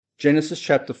Genesis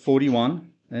chapter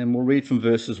 41, and we'll read from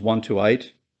verses 1 to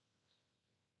 8.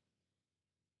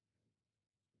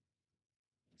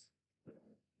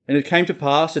 And it came to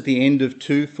pass at the end of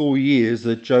 2 full years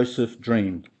that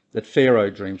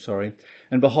Pharaoh dreamed,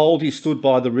 and behold, he stood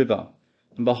by the river.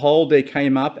 And behold, there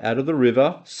came up out of the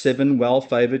river 7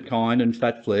 well-favoured kine and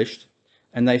fat-fleshed,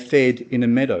 and they fed in a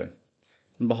meadow.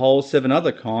 And behold, 7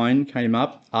 other kine came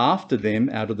up after them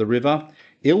out of the river,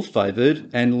 ill-favoured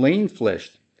and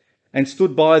lean-fleshed, and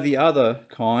stood by the other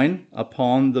kine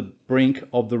upon the brink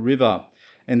of the river.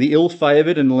 And the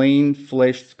ill-favoured and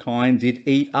lean-fleshed kine did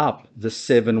eat up the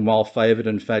 7 well-favoured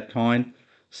and fat kine.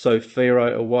 So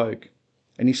Pharaoh awoke,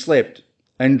 and he slept,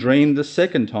 and dreamed the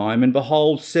second time. And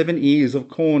behold, 7 ears of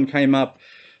corn came up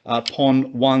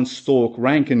upon one stalk,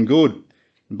 rank and good.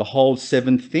 And behold,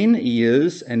 7 thin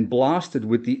ears, and blasted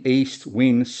with the east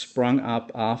wind, sprung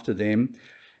up after them.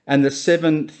 And the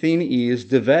 7 thin ears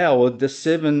devoured the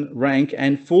 7 rank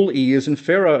and full ears. And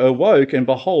Pharaoh awoke, and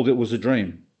behold, it was a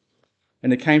dream.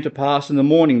 And it came to pass in the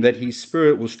morning that his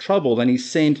spirit was troubled, and he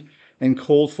sent and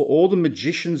called for all the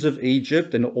magicians of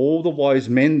Egypt and all the wise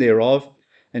men thereof.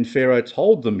 And Pharaoh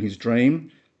told them his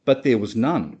dream, but there was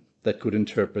none that could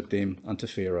interpret them unto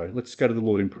Pharaoh. Let's go to the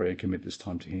Lord in prayer and commit this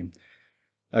time to him.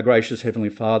 Our gracious Heavenly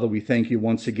Father, we thank you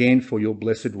once again for your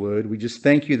blessed word. We just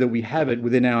thank you that we have it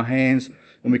within our hands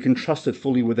and we can trust it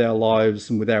fully with our lives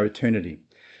and with our eternity.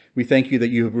 We thank you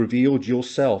that you have revealed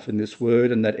yourself in this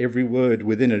word and that every word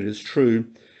within it is true.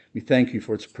 We thank you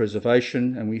for its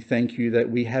preservation, and we thank you that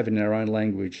we have it in our own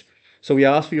language. So we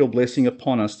ask for your blessing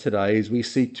upon us today as we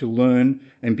seek to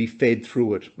learn and be fed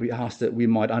through it. We ask that we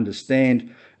might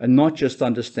understand, and not just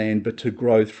understand, but to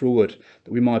grow through it,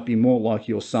 that we might be more like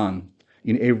your Son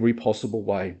in every possible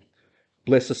way.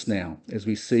 Bless us now as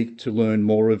we seek to learn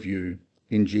more of you.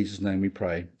 In Jesus' name we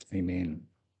pray. Amen.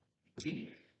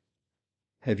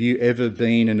 Have you ever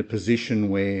been in a position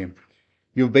where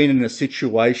you've been in a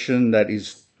situation that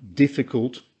is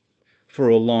difficult for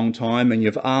a long time and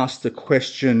you've asked the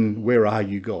question, where are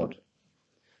you, God?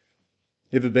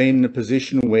 Ever been in a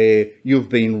position where you've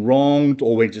been wronged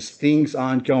or where just things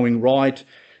aren't going right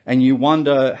and you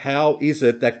wonder, how is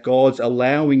it that God's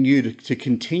allowing you to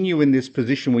continue in this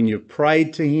position when you've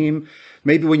prayed to him,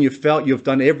 maybe when you felt you've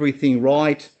done everything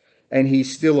right, and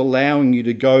he's still allowing you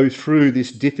to go through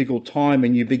this difficult time,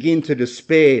 and you begin to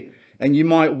despair, and you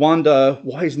might wonder,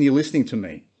 why isn't he listening to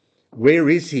me? Where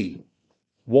is he?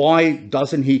 Why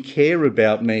doesn't he care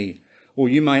about me? Or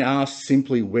you may ask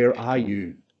simply, where are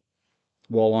you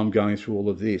while I'm going through all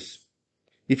of this?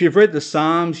 If you've read the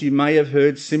Psalms, you may have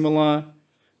heard similar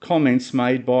comments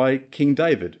made by King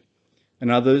David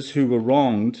and others who were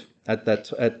wronged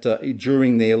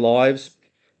during their lives.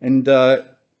 And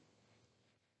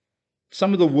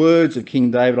some of the words of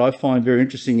King David I find very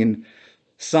interesting. In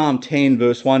Psalm 10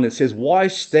 verse 1, it says, "Why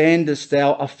standest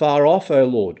thou afar off, O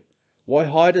Lord? Why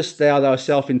hidest thou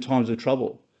thyself in times of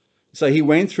trouble?" So he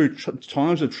went through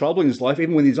times of trouble in his life,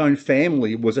 even when his own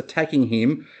family was attacking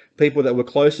him. People that were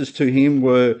closest to him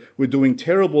were doing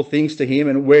terrible things to him,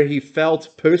 and where he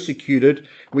felt persecuted,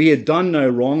 we had done no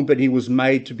wrong, but he was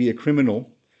made to be a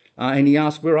criminal. And he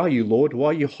asked, where are you, Lord? Why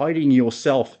are you hiding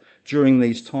yourself during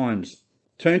these times?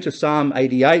 Turn to Psalm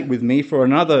 88 with me for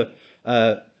another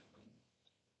time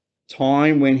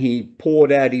when he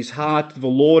poured out his heart to the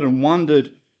Lord and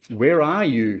wondered, where are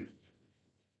you?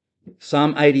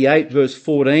 Psalm 88 verse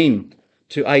 14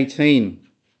 to 18.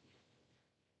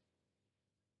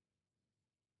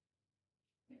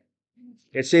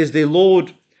 It says there,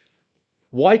 Lord,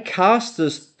 why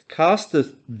castest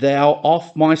thou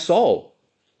off my soul?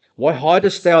 Why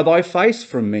hidest thou thy face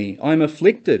from me? I am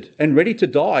afflicted and ready to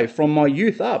die from my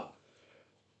youth up.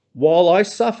 While I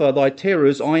suffer thy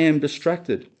terrors, I am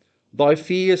distracted. Thy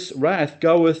fierce wrath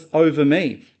goeth over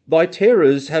me. Thy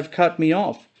terrors have cut me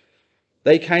off.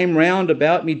 They came round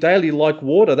about me daily like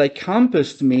water. They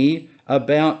compassed me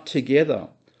about together.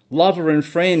 Lover and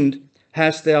friend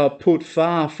hast thou put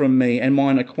far from me, and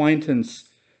mine acquaintance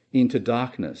into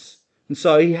darkness. And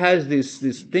so he has this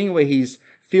thing where he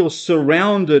feels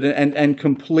surrounded and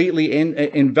completely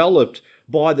enveloped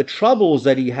by the troubles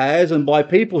that he has and by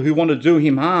people who want to do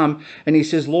him harm. And he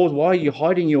says, Lord, why are you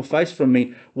hiding your face from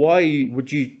me? Why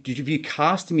have you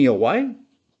cast me away?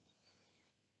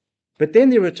 But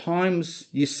then there are times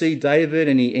you see David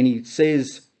and he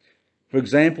says, for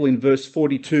example, in verse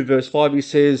 42, verse 5, he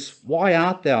says, why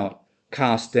art thou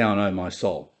cast down, O my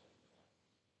soul?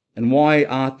 And why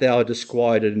art thou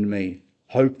disquieted in me?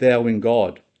 Hope thou in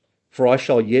God, for I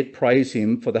shall yet praise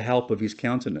him for the help of his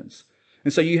countenance.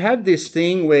 And so you have this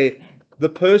thing where the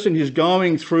person who's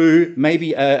going through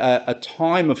maybe a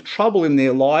time of trouble in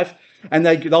their life, And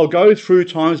they'll go through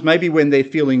times maybe when they're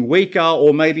feeling weaker,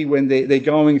 or maybe when they're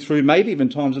going through maybe even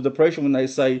times of depression when they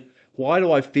say, why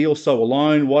do I feel so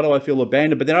alone? Why do I feel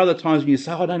abandoned? But then other times when you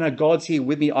say, oh, no, God's here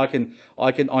with me.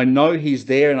 I know he's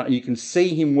there, and you can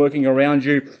see him working around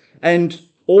you. And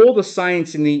all the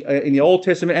saints in the Old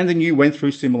Testament and the New went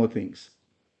through similar things.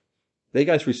 They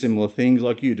go through similar things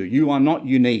like you do. You are not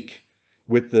unique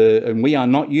and we are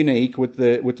not unique with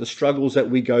the struggles that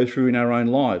we go through in our own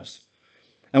lives.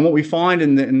 And what we find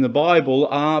in the Bible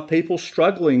are people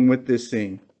struggling with this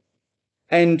thing.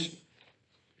 And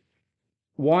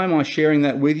why am I sharing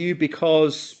that with you?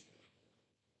 Because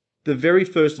the very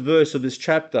first verse of this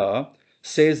chapter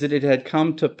says that it had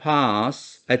come to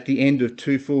pass at the end of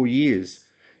 2 full years.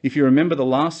 If you remember the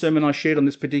last sermon I shared on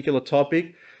this particular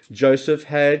topic, Joseph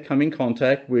had come in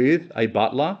contact with a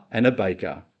butler and a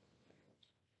baker.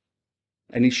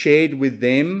 And he shared with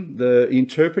them the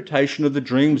interpretation of the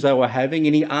dreams they were having.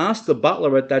 And he asked the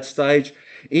butler at that stage,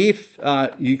 if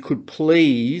you could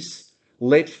please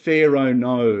let Pharaoh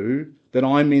know that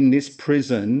I'm in this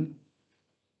prison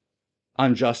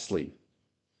unjustly.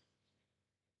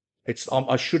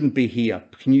 I shouldn't be here.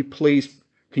 Can you please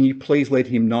let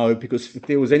him know? Because if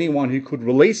there was anyone who could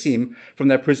release him from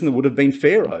that prison, it would have been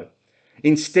Pharaoh.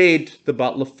 Instead, the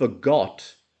butler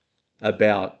forgot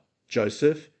about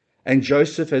Joseph. And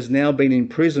Joseph has now been in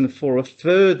prison for a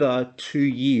further 2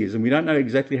 years. And we don't know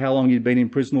exactly how long he'd been in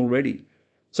prison already.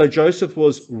 So Joseph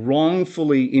was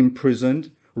wrongfully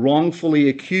imprisoned, wrongfully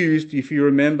accused, if you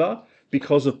remember,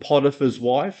 because of Potiphar's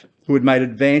wife, who had made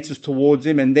advances towards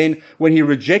him. And then when he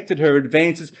rejected her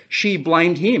advances, she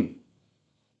blamed him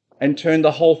and turned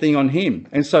the whole thing on him.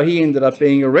 And so he ended up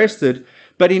being arrested.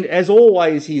 But as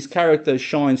always, his character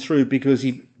shines through because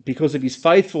of his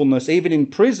faithfulness. Even in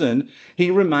prison,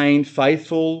 he remained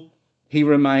faithful. He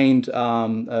remained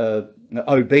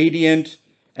obedient.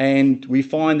 And we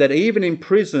find that even in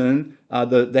prison,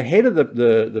 the head of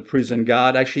the prison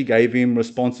guard actually gave him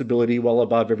responsibility well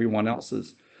above everyone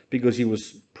else's, because he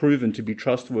was proven to be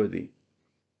trustworthy.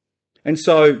 And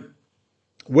so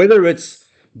whether it's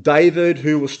David,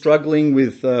 who was struggling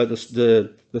with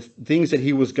the things that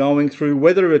he was going through,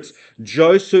 whether it's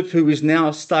Joseph, who is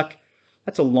now stuck,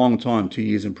 that's a long time, 2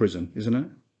 years in prison, isn't it?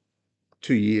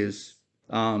 2 years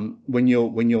when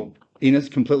you're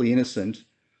completely innocent.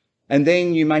 And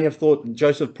then you may have thought,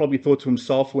 Joseph probably thought to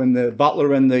himself when the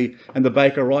butler and the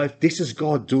baker arrived, this is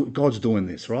God's doing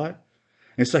this, right?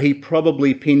 And so he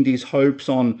probably pinned his hopes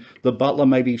on the butler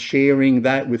maybe sharing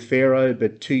that with Pharaoh,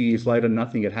 but 2 years later,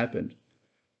 nothing had happened.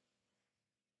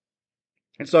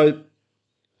 And so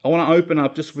I want to open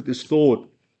up just with this thought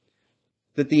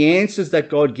that the answers that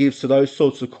God gives to those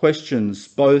sorts of questions,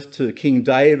 both to King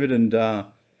David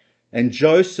and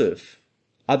Joseph,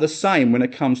 are the same when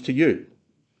it comes to you.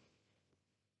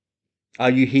 Are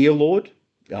you here, Lord?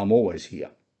 I'm always here.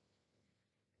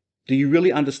 Do you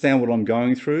really understand what I'm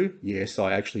going through? Yes,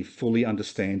 I actually fully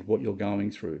understand what you're going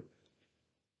through.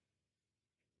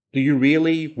 Do you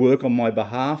really work on my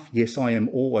behalf? Yes, I am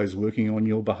always working on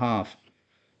your behalf.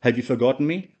 Have you forgotten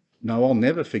me? No, I'll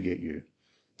never forget you.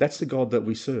 That's the God that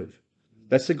we serve.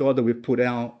 That's the God that we've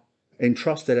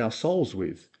entrusted our souls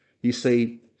with. You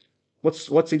see,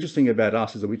 what's interesting about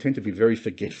us is that we tend to be very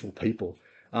forgetful people.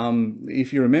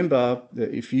 If you remember,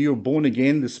 if you're born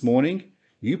again this morning,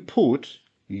 you put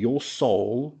your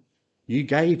soul, you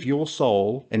gave your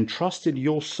soul and trusted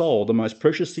your soul, the most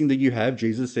precious thing that you have,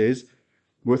 Jesus says,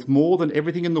 worth more than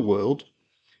everything in the world.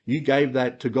 You gave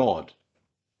that to God.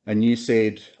 And you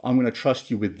said, I'm going to trust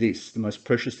you with this, the most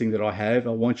precious thing that I have.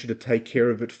 I want you to take care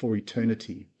of it for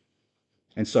eternity.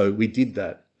 And so we did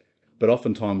that. But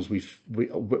oftentimes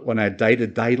on our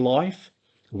day-to-day life,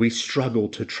 we struggle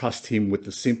to trust him with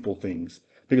the simple things.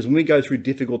 Because when we go through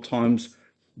difficult times,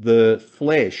 the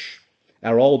flesh,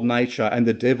 our old nature, and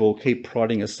the devil keep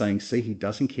prodding us, saying, see, he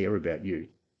doesn't care about you.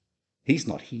 He's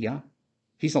not here.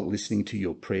 He's not listening to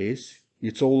your prayers.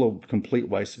 It's all a complete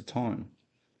waste of time.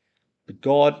 But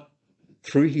God,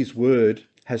 through his word,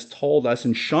 has told us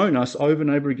and shown us over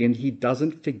and over again, he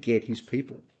doesn't forget his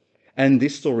people. And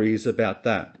this story is about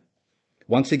that.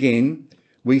 Once again,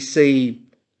 we see,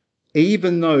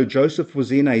 even though Joseph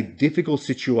was in a difficult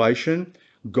situation,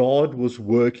 God was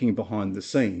working behind the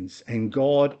scenes. And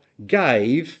God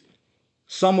gave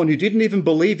someone who didn't even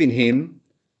believe in him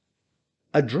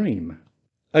a dream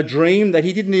that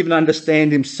he didn't even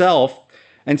understand himself.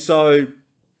 And so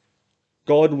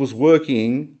God was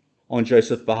working on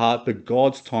Joseph's behalf, but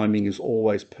God's timing is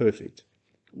always perfect.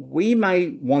 We may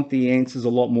want the answers a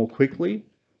lot more quickly,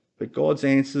 but God's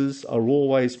answers are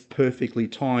always perfectly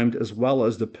timed, as well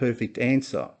as the perfect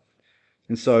answer.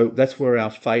 And so that's where our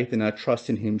faith and our trust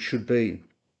in him should be.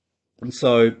 And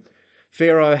so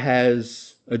Pharaoh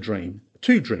has a dream,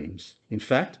 two dreams, in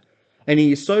fact. And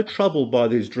he is so troubled by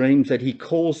these dreams that he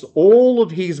calls all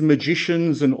of his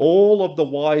magicians and all of the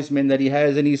wise men that he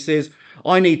has, and he says,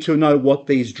 I need to know what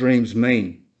these dreams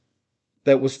mean.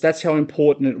 That's how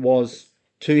important it was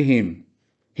to him.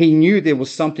 He knew there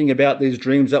was something about these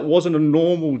dreams that wasn't a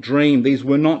normal dream. These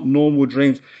were not normal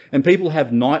dreams. And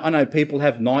I know people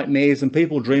have nightmares and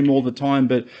people dream all the time,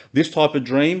 but this type of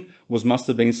dream must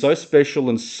have been so special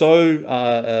and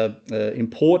so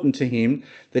important to him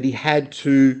that he had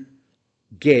to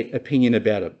get opinion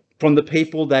about it from the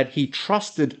people that he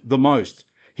trusted the most,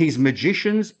 his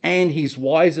magicians and his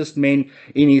wisest men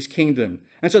in his kingdom.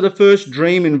 And so the first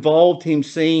dream involved him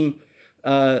seeing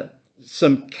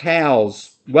some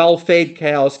cows, well-fed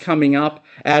cows, coming up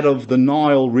out of the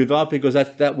Nile River, because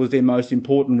that was their most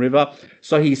important river.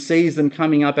 So he sees them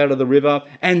coming up out of the river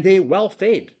and they're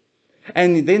well-fed.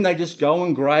 And then they just go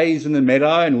and graze in the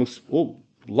meadow and it looks,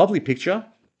 lovely picture.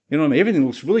 You know what I mean? Everything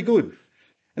looks really good.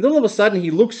 And then all of a sudden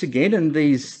he looks again and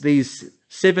these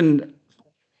 7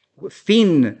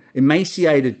 thin,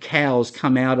 emaciated cows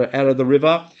come out of the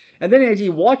river. And then as he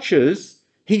watches,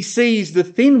 he sees the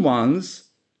thin ones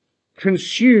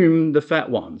consume the fat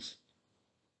ones.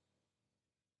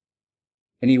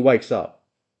 And he wakes up.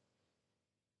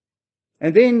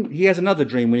 And then he has another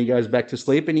dream when he goes back to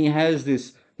sleep, and he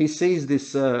sees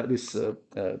this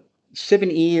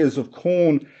 7 ears of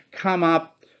corn come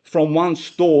up from one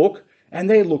stalk, and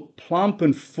they look plump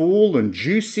and full and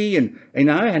juicy and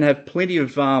have plenty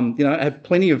of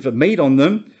meat on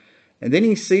them. And then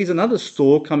he sees another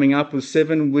stalk coming up with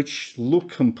 7 which look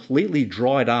completely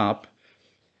dried up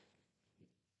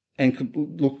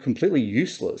and look completely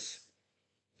useless.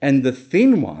 And the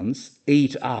thin ones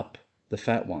eat up the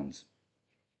fat ones.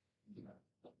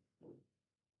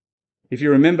 If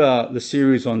you remember the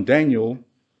series on Daniel,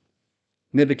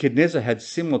 Nebuchadnezzar had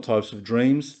similar types of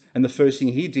dreams, and the first thing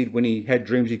he did when he had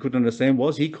dreams he couldn't understand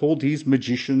was he called his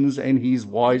magicians and his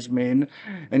wise men,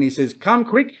 and he says, come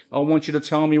quick, I want you to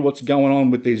tell me what's going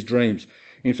on with these dreams.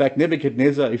 In fact,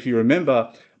 Nebuchadnezzar, if you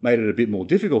remember, made it a bit more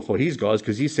difficult for his guys,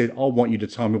 because he said, I want you to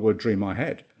tell me what dream I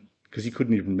had, because he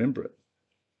couldn't even remember it.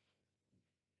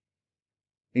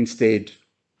 Instead,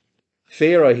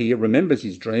 Pharaoh here remembers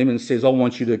his dream and says, I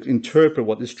want you to interpret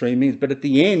what this dream means. But at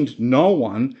the end, no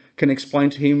one can explain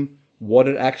to him what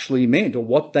it actually meant or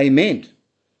what they meant.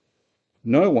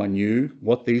 No one knew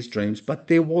what these dreams, but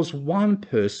there was one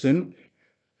person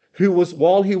who was,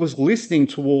 while he was listening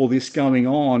to all this going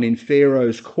on in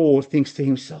Pharaoh's court, thinks to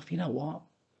himself, you know what?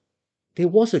 There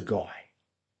was a guy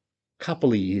a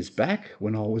couple of years back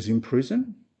when I was in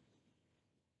prison.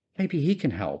 Maybe he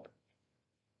can help.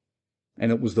 And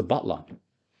it was the butler.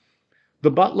 The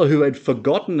butler who had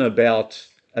forgotten about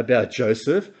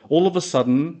Joseph. All of a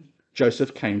sudden,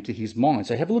 Joseph came to his mind.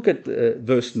 So have a look at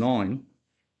verse 9.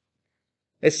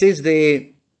 It says there,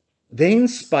 then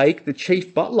spake the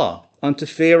chief butler unto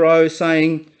Pharaoh,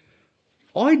 saying,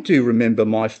 I do remember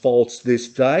my faults this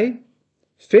day.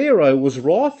 Pharaoh was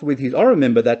wroth with I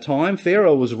remember that time,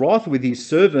 Pharaoh was wroth with his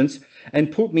servants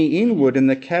and put me inward in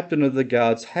the captain of the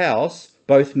guard's house,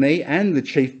 both me and the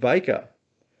chief baker.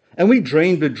 And we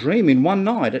dreamed a dream in one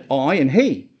night, I and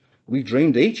he. We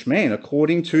dreamed each man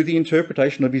according to the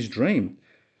interpretation of his dream.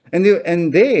 And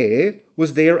there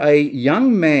was a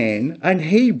young man, an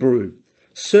Hebrew,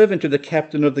 servant to the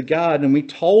captain of the guard, and we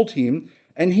told him,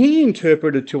 and he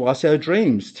interpreted to us our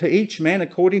dreams. To each man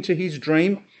according to his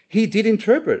dream, he did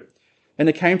interpret. And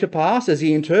it came to pass, as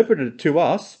he interpreted it to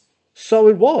us, so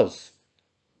it was.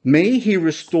 Me he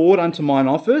restored unto mine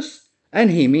office,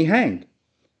 and him he hanged.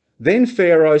 Then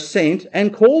Pharaoh sent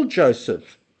and called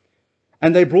Joseph,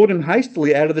 and they brought him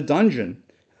hastily out of the dungeon,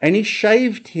 and he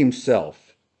shaved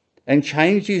himself, and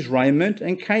changed his raiment,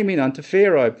 and came in unto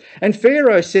Pharaoh. And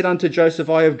Pharaoh said unto Joseph,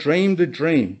 I have dreamed a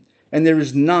dream, and there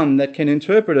is none that can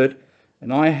interpret it.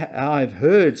 And I have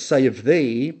heard say of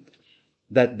thee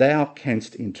that thou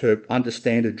canst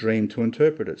understand a dream to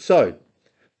interpret it. So,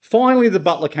 finally the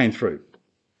butler came through.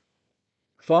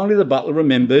 Finally the butler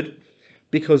remembered,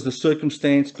 because the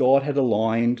circumstance God had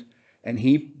aligned, and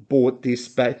he brought this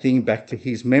thing back to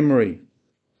his memory.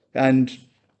 And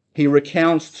he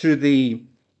recounts to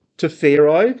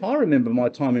Pharaoh, I remember my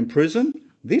time in prison.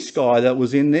 This guy that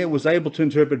was in there was able to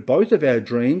interpret both of our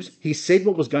dreams. He said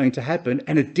what was going to happen,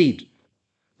 and it did.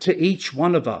 To each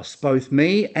one of us, both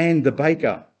me and the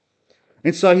baker.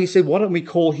 And so he said, why don't we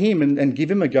call him and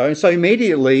give him a go? And so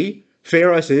immediately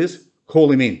Pharaoh says,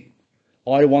 call him in.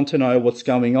 I want to know what's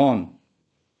going on.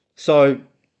 So,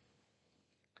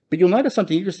 but you'll notice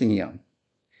something interesting here.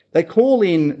 They call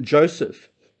in Joseph,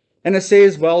 and it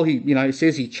says, well, it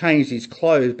says he changed his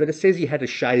clothes, but it says he had a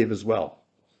shave as well.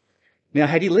 Now,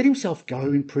 had he let himself go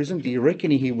in prison? Do you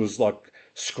reckon he was like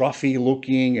scruffy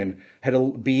looking and had a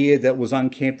beard that was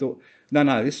unkempt?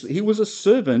 No. He was a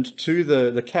servant to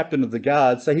the captain of the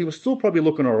guard, so he was still probably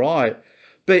looking all right.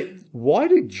 But why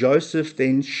did Joseph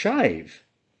then shave?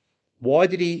 Why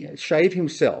did he shave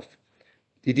himself?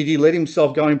 Did he let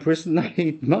himself go in prison? No,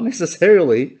 not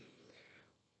necessarily.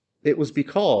 It was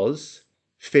because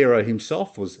Pharaoh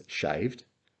himself was shaved.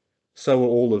 So were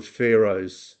all of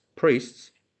Pharaoh's priests.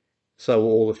 So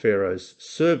were all of Pharaoh's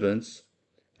servants.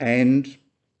 And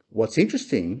what's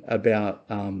interesting about,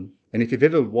 and if you've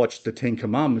ever watched the Ten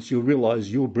Commandments, you'll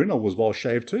realize Yul Brynner was well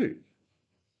shaved too.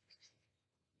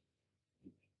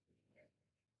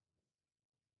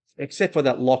 Except for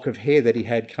that lock of hair that he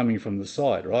had coming from the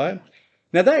side, right?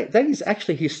 Now that is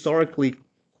actually historically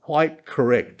quite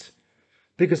correct,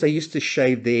 because they used to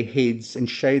shave their heads and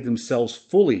shave themselves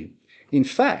fully. In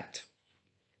fact,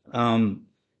 in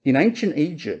ancient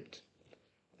Egypt,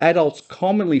 adults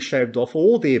commonly shaved off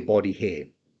all their body hair,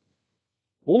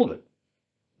 all of it.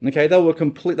 Okay,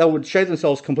 they would shave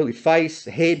themselves completely, face,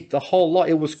 head, the whole lot.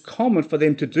 It was common for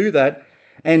them to do that.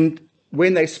 And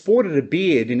when they sported a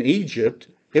beard in Egypt,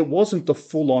 it wasn't the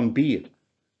full-on beard.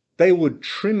 They would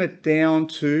trim it down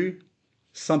to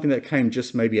something that came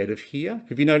just maybe out of here.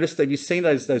 Have you seen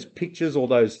those pictures or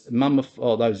those mummies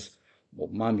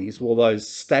or those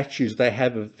statues they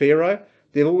have of Pharaoh?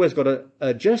 They've always got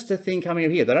just a thing coming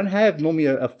out here. They don't have normally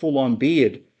a full-on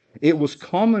beard. It was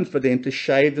common for them to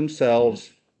shave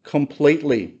themselves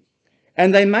completely.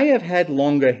 And they may have had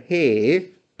longer hair,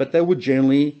 but they would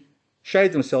generally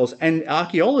shave themselves. And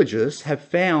archaeologists have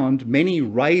found many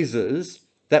razors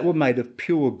that were made of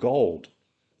pure gold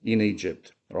in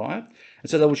Egypt, right? And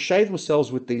so they would shave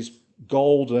themselves with these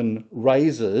golden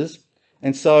razors.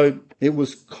 And so it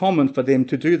was common for them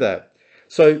to do that.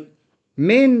 So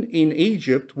men in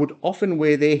Egypt would often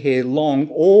wear their hair long,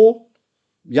 or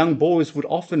young boys would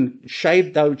often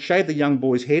shave the young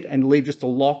boy's head and leave just a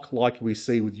lock, like we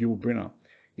see with Yul Brynner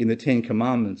in the Ten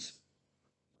Commandments.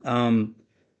 But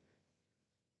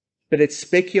it's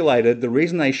speculated the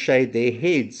reason they shaved their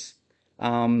heads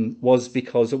was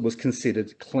because it was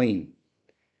considered clean,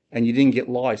 and you didn't get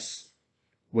lice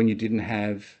when you didn't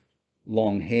have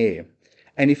long hair.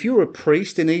 And if you were a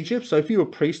priest in Egypt, so if you were a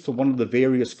priest to one of the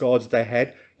various gods they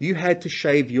had, you had to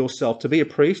shave yourself. To be a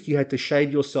priest, you had to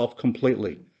shave yourself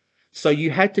completely. So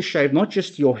you had to shave not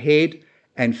just your head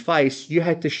and face, you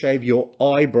had to shave your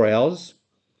eyebrows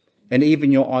and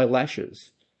even your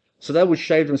eyelashes. So they would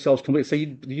shave themselves completely. So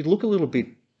you'd look a little bit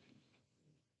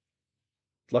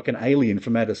like an alien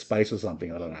from outer space or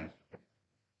something, I don't know.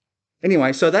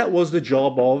 Anyway, so that was the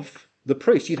job of the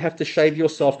priest. You'd have to shave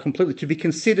yourself completely. To be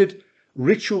considered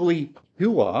ritually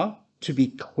pure, to be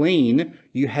clean,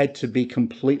 you had to be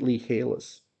completely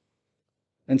hairless.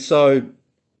 And so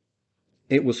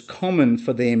it was common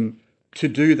for them to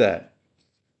do that.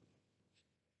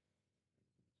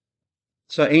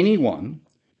 So anyone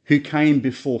who came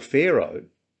before Pharaoh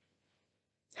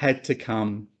had to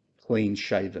come clean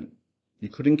shaven. You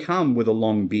couldn't come with a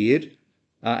long beard,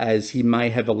 as he may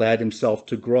have allowed himself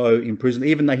to grow in prison,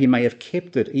 even though he may have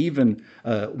kept it even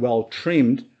well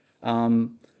trimmed.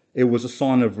 It was a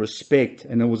sign of respect,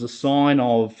 and it was a sign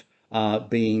of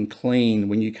being clean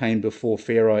when you came before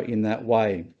Pharaoh in that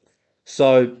way.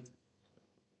 So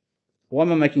why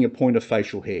am I making a point of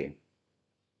facial hair?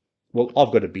 Well,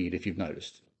 I've got a beard, if you've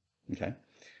noticed. Okay.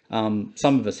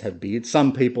 Some of us have beards.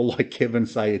 Some people, like Kevin,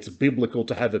 say it's biblical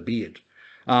to have a beard.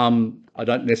 I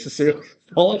don't necessarily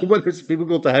follow whether it's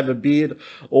biblical to have a beard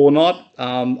or not.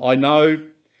 I know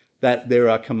that there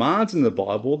are commands in the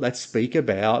Bible that speak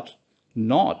about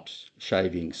not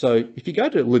shaving. So if you go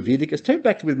to Leviticus, turn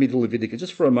back with me to Leviticus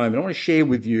just for a moment. I want to share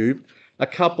with you a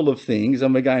couple of things,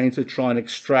 and we're going to try and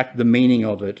extract the meaning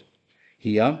of it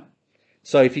here.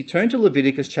 So if you turn to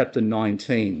Leviticus chapter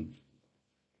 19,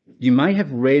 you may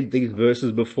have read these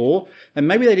verses before, and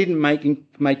maybe they didn't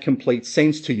make complete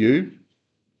sense to you.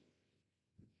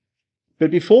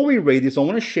 But before we read this, I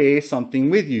want to share something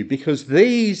with you, because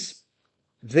these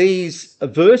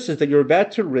verses that you're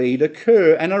about to read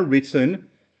occur and are written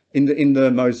in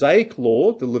the Mosaic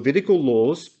law, the Levitical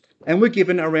laws, and were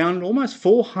given around almost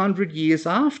 400 years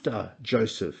after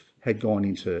Joseph had gone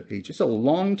into Egypt. It's a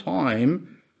long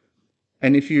time.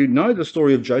 And if you know the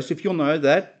story of Joseph, you'll know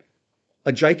that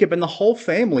Jacob and the whole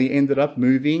family ended up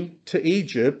moving to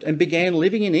Egypt and began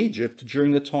living in Egypt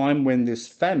during the time when this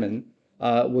famine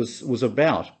was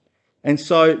about. And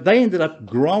so they ended up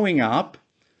growing up.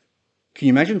 Can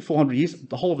you imagine 400 years?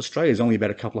 The whole of Australia is only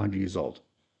about a couple of hundred years old.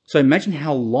 So imagine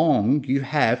how long you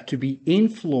have to be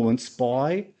influenced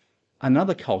by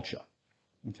another culture.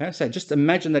 Okay, so just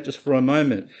imagine that just for a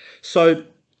moment. So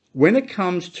when it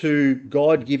comes to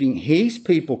God giving his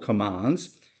people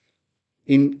commands,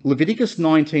 in Leviticus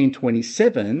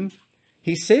 19:27,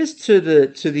 he says to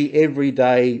the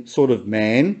everyday sort of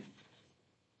man,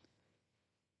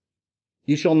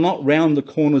 "You shall not round the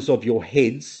corners of your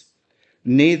heads,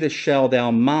 neither shall thou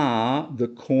mar the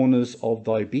corners of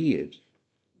thy beard."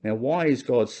 Now, why is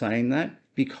God saying that?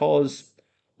 Because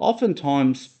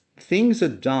oftentimes things are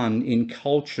done in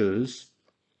cultures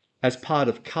as part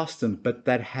of custom, but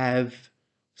that have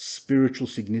spiritual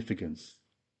significance.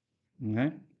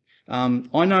 Okay?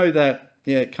 I know that,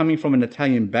 yeah, coming from an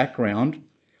Italian background,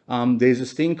 there's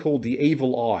this thing called the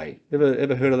evil eye.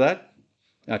 Ever heard of that?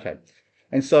 Okay.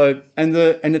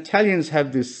 And Italians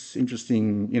have this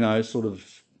interesting, sort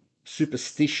of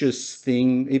superstitious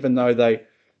thing, even though they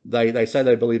say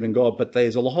they believe in God, but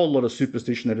there's a whole lot of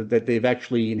superstition that they've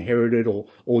actually inherited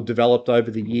or developed over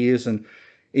the years. And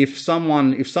if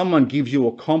someone gives you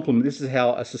a compliment, this is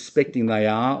how suspecting they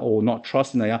are or not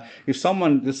trusting they are. If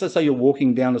someone, let's say you're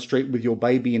walking down the street with your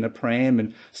baby in a pram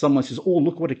and someone says, "Oh,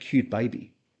 look what a cute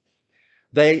baby,"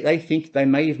 they think they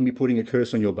may even be putting a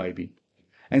curse on your baby.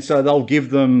 And so they'll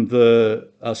give them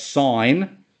a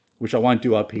sign, which I won't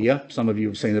do up here. Some of you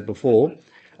have seen it before.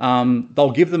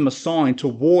 They'll give them a sign to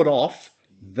ward off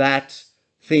that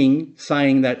thing,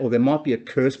 saying that, or there might be a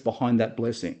curse behind that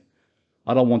blessing.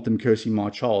 I don't want them cursing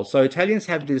my child. So Italians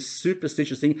have this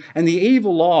superstitious thing, and the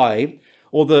evil eye,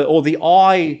 or the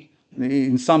eye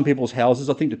in some people's houses,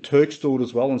 I think the Turks do it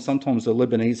as well, and sometimes the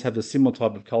Lebanese have a similar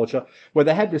type of culture, where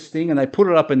they have this thing and they put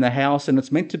it up in the house, and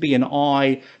it's meant to be an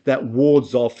eye that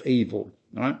wards off evil.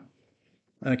 Right?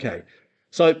 Okay.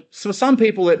 So for some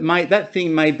people, that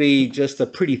thing may be just a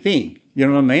pretty thing. You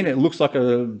know what I mean? It looks like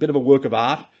a bit of a work of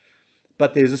art,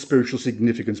 but there's a spiritual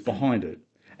significance behind it.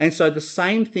 And so the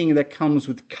same thing that comes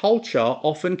with culture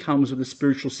often comes with a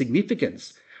spiritual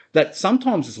significance that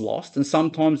sometimes is lost and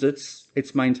sometimes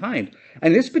it's maintained.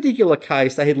 And in this particular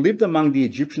case, they had lived among the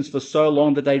Egyptians for so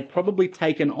long that they'd probably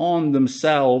taken on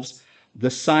themselves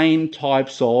the same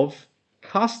types of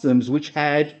customs which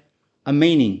had a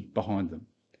meaning behind them.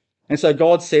 And so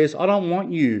God says, "I don't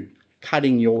want you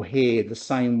cutting your hair the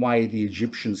same way the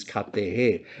Egyptians cut their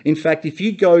hair." In fact, if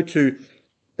you go to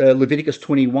Leviticus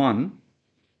 21,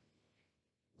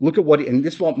 look at and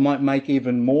this one might make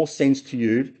even more sense to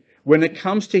you when it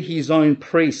comes to his own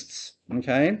priests.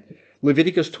 Okay,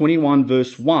 Leviticus 21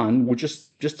 verse 1. Well,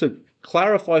 just to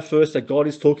clarify first that God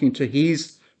is talking to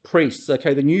his priests.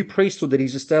 Okay, the new priesthood that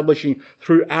he's establishing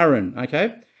through Aaron.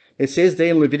 Okay, it says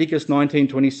there in Leviticus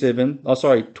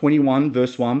 21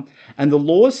 verse 1. "And the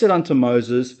Lord said unto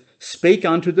Moses, Speak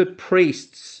unto the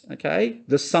priests, okay,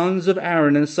 the sons of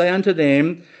Aaron, and say unto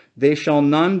them, There shall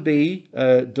none be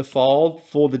defiled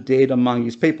for the dead among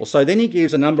his people." So then he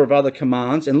gives a number of other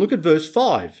commands. And look at verse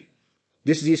 5.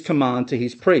 This is his command to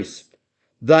his priests.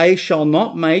 "They shall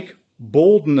not make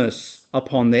baldness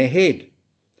upon their head,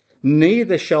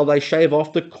 neither shall they shave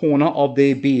off the corner of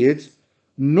their beards,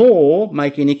 nor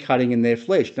make any cutting in their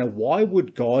flesh." Now, why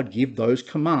would God give those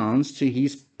commands to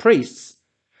his priests?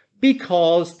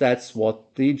 Because that's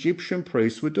what the Egyptian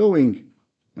priests were doing.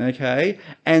 Okay,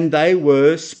 and they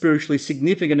were spiritually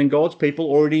significant, and God's people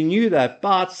already knew that.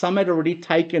 But some had already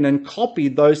taken and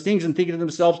copied those things and thinking to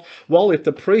themselves, well, if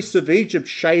the priests of Egypt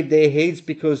shaved their heads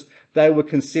because they were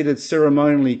considered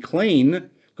ceremonially clean,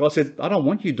 God said, "I don't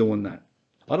want you doing that.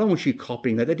 I don't want you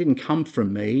copying that. That didn't come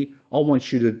from me. I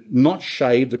want you to not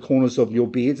shave the corners of your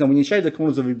beards." And when you shave the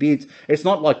corners of your beards, it's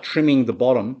not like trimming the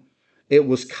bottom. It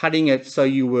was cutting it so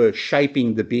you were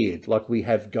shaping the beard, like we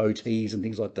have goatees and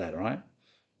things like that, right?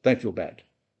 Don't feel bad.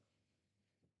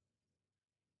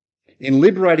 In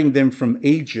liberating them from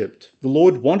Egypt, the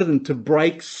Lord wanted them to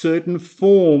break certain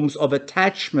forms of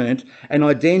attachment and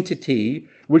identity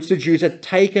which the Jews had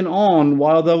taken on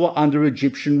while they were under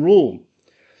Egyptian rule.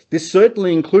 This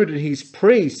certainly included his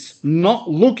priests not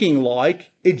looking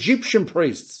like Egyptian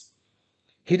priests.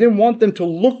 He didn't want them to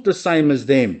look the same as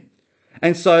them.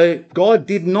 And so God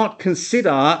did not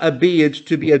consider a beard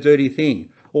to be a dirty thing,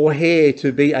 or hair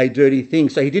to be a dirty thing.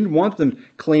 So he didn't want them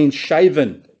clean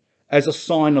shaven as a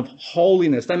sign of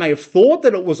holiness. They may have thought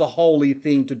that it was a holy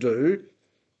thing to do,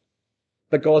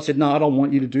 but God said, "No, I don't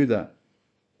want you to do that."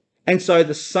 And so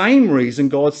the same reason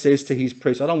God says to his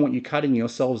priests, "I don't want you cutting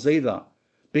yourselves either,"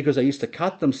 because they used to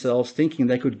cut themselves thinking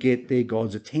they could get their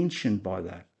God's attention by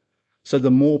that. So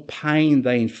the more pain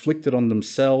they inflicted on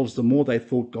themselves, the more they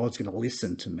thought, God's going to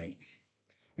listen to me.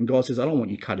 And God says, "I don't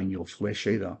want you cutting your flesh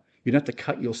either, You don't have to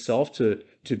cut yourself to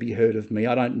be heard of me.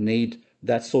 I don't need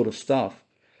that sort of stuff.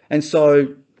 And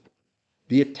so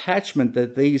the attachment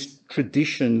that these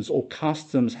traditions or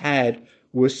customs had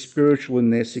were spiritual in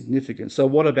their significance. So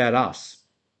what about us?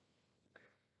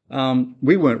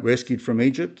 We weren't rescued from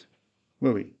Egypt,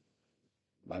 were we?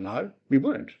 Well, no, we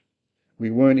weren't. We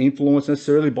weren't influenced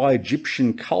necessarily by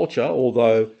Egyptian culture,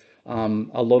 although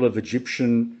a lot of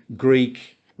Egyptian,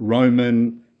 Greek,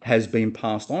 Roman has been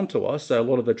passed on to us. So a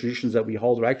lot of the traditions that we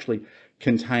hold are actually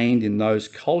contained in those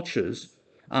cultures.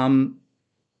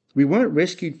 We weren't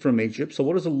rescued from Egypt, so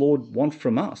what does the Lord want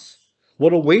from us?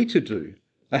 What are we to do?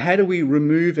 How do we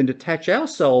remove and detach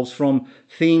ourselves from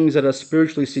things that are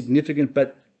spiritually significant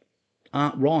but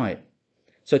aren't right?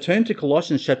 So turn to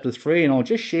Colossians chapter 3, and I'll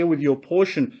just share with you a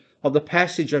portion of the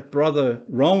passage that Brother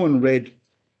Rowan read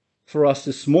for us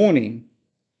this morning.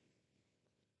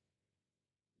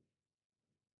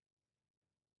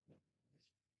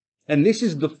 And this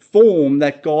is the form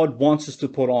that God wants us to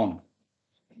put on.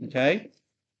 Okay?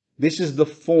 This is the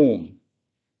form.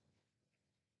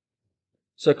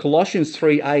 So Colossians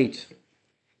 3:8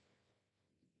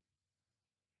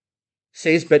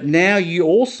 says, "But now you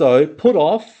also put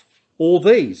off all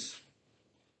these: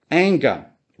 anger,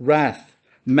 wrath,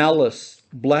 malice,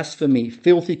 blasphemy,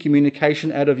 filthy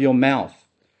communication out of your mouth.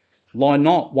 Lie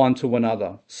not one to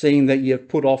another, seeing that ye have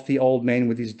put off the old man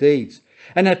with his deeds,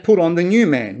 and have put on the new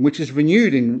man, which is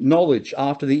renewed in knowledge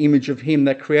after the image of him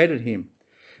that created him.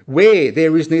 Where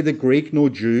there is neither Greek nor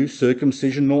Jew,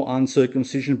 circumcision nor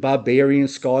uncircumcision, barbarian,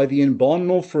 Scythian, bond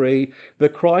nor free,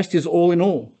 but Christ is all in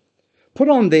all. Put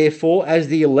on therefore, as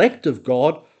the elect of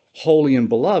God, holy and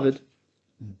beloved,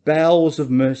 bowels of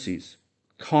mercies,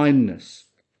 kindness,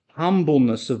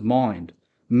 humbleness of mind,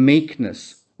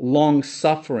 meekness,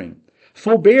 long-suffering,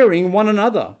 forbearing one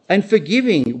another, and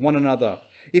forgiving one another.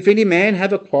 If any man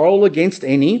have a quarrel against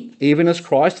any, even as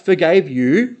Christ forgave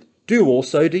you, do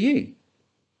also to ye.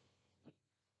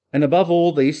 And above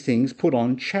all these things put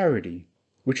on charity,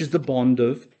 which is the bond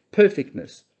of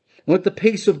perfectness. And let the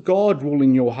peace of God rule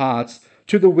in your hearts,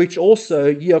 to the which also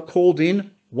ye are called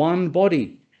in one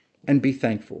body, and be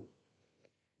thankful.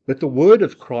 Let the word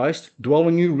of Christ dwell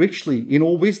in you richly in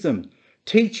all wisdom,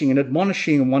 teaching and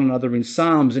admonishing one another in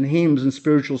psalms and hymns and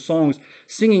spiritual songs,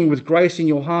 singing with grace in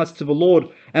your hearts to the Lord.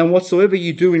 And whatsoever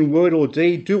you do in word or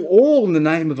deed, do all in the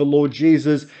name of the Lord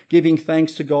Jesus, giving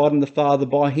thanks to God and the Father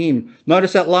by him."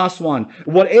 Notice that last one.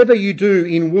 Whatever you do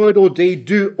in word or deed,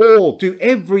 do all, do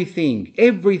everything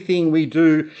we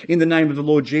do in the name of the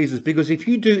Lord Jesus. Because if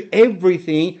you do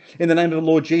everything in the name of the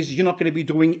Lord Jesus, you're not going to be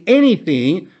doing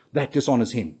anything that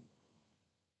dishonors him.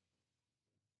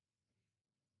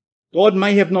 God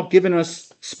may have not given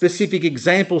us specific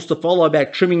examples to follow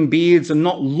about trimming beards and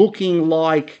not looking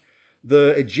like the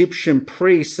Egyptian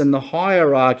priests and the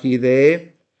hierarchy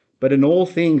there, but in all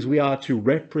things we are to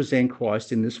represent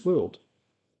Christ in this world.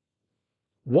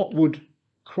 What would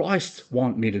Christ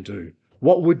want me to do?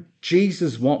 What would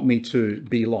Jesus want me to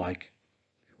be like?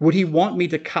 Would he want me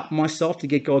to cut myself to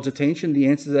get God's attention? The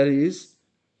answer to that is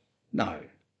no.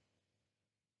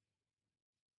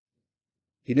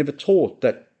 He never taught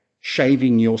that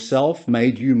shaving yourself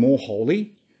made you more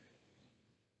holy.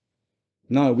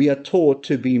 No, we are taught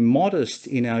to be modest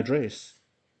in our dress.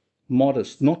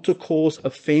 Modest, not to cause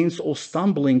offense or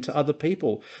stumbling to other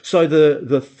people. So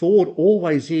the thought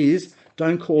always is,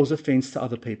 don't cause offense to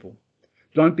other people.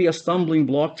 Don't be a stumbling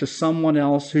block to someone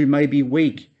else who may be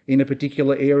weak in a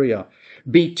particular area.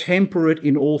 Be temperate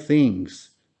in all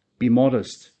things. Be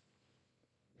modest.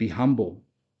 Be humble.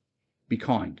 Be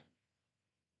kind.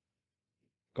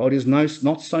 God is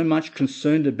not so much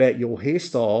concerned about your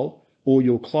hairstyle or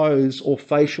your clothes or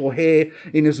facial hair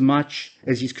in as much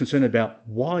as he's concerned about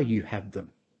why you have them,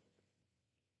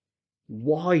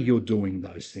 why you're doing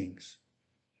those things.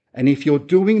 And if you're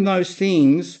doing those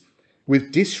things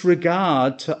with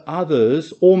disregard to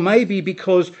others, or maybe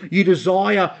because you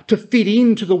desire to fit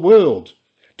into the world,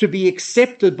 to be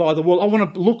accepted by the world, I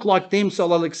want to look like them so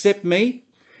they'll accept me.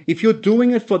 If you're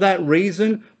doing it for that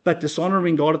reason, but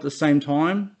dishonoring God at the same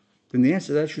time, then the answer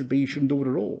to that should be you shouldn't do it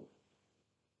at all.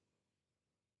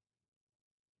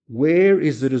 Where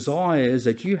is the desires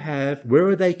that you have? Where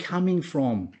are they coming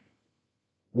from?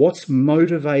 What's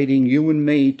motivating you and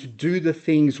me to do the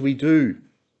things we do?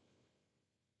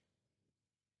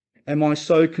 Am I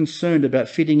so concerned about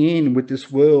fitting in with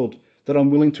this world that I'm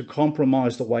willing to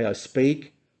compromise the way I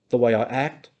speak, the way I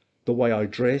act, the way I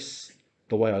dress,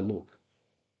 the way I look,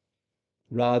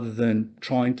 rather than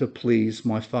trying to please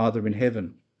my Father in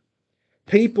heaven?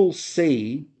 People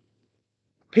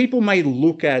may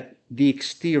look at the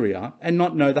exterior and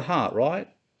not know the heart, right?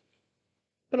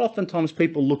 But oftentimes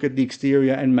people look at the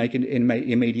exterior and make an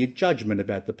immediate judgment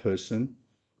about the person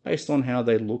based on how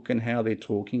they look and how they're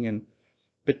talking.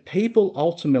 But people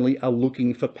ultimately are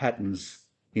looking for patterns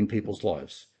in people's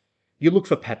lives. You look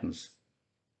for patterns.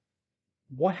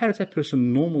 How does that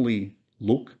person normally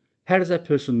look? How does that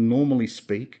person normally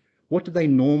speak? What do they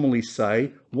normally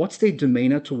say? What's their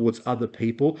demeanour towards other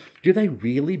people? Do they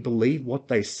really believe what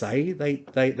they say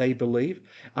they believe?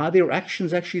 Are their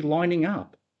actions actually lining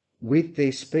up with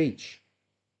their speech?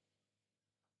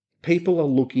 People are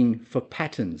looking for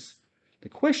patterns. The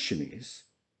question is,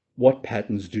 what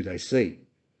patterns do they see?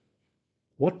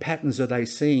 What patterns are they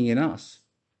seeing in us?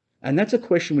 And that's a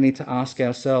question we need to ask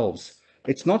ourselves.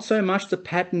 It's not so much the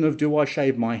pattern of, do I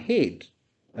shave my head,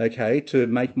 to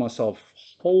make myself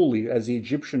holy as the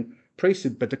Egyptian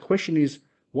priest, but the question is,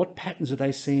 what patterns are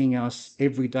they seeing us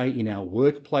every day in our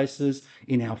workplaces,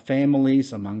 in our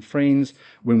families, among friends,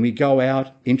 when we go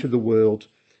out into the world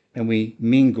and we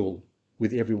mingle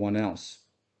with everyone else?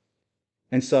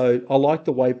 And so I like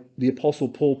the way the Apostle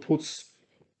Paul puts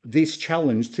this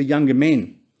challenge to younger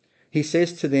men. He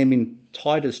says to them in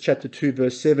Titus chapter 2,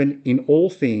 verse 7, in all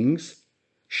things,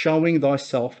 showing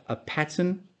thyself a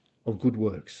pattern of good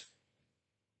works.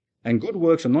 And good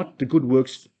works are not the good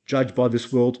works judged by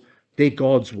this world, they're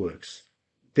God's works.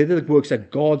 They're the works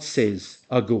that God says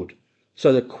are good.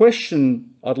 So the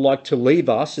question I'd like to leave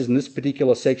us in this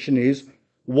particular section is,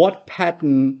 what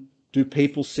pattern do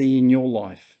people see in your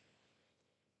life?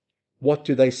 What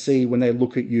do they see when they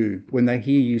look at you, when they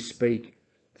hear you speak?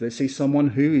 Do they see someone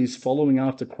who is following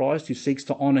after Christ, who seeks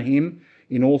to honour him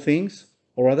in all things?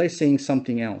 Or are they seeing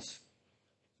something else?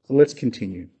 So let's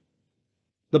continue.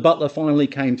 The butler finally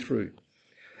came through.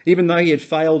 Even though he had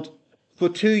failed for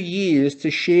 2 years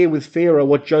to share with Pharaoh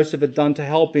what Joseph had done to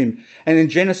help him. And in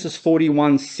Genesis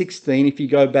 41:16, if you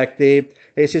go back there,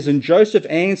 it says, and Joseph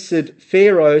answered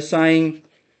Pharaoh, saying,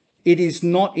 it is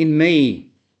not in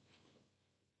me.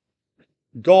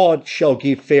 God shall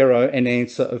give Pharaoh an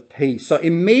answer of peace. So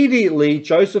immediately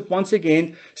Joseph once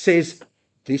again says,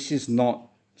 this is not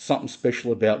something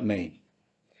special about me.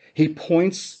 He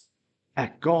points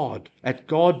at God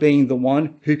being the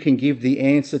one who can give the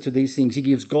answer to these things. He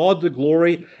gives God the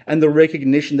glory and the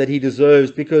recognition that he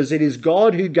deserves, because it is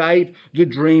God who gave the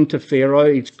dream to Pharaoh.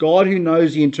 It's God who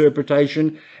knows the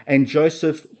interpretation, and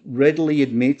Joseph readily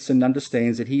admits and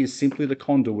understands that he is simply the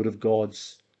conduit of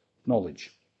God's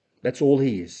knowledge. That's all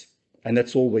he is, and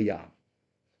that's all we are.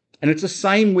 And it's the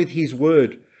same with his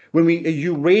word. When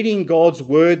you're reading God's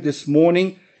word this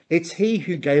morning, it's he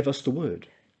who gave us the word.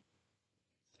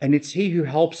 And it's he who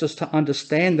helps us to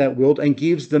understand that word and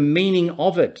gives the meaning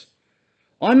of it.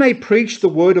 I may preach the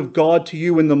word of God to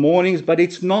you in the mornings, but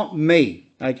it's not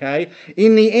me, okay?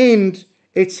 In the end,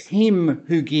 it's him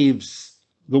who gives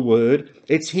the word.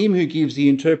 It's him who gives the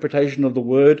interpretation of the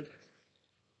word.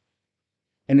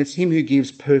 And it's him who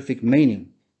gives perfect meaning.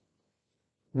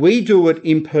 We do it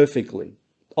imperfectly.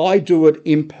 I do it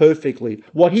imperfectly.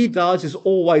 What he does is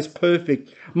always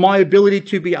perfect. My ability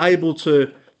to be able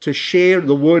to share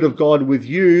the word of God with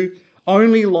you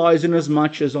only lies in as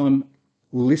much as I'm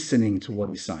listening to what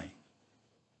he's saying.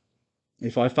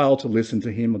 If I fail to listen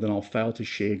to him, then I'll fail to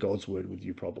share God's word with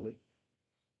you probably.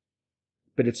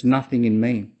 But it's nothing in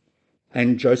me.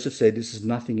 And Joseph said, this is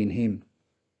nothing in him.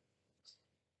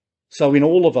 So in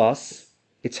all of us,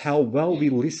 it's how well we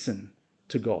listen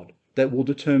to God that will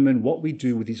determine what we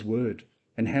do with his word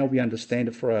and how we understand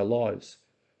it for our lives.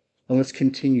 And let's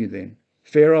continue then.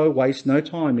 Pharaoh wastes no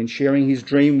time in sharing his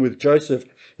dream with Joseph.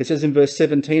 It says in verse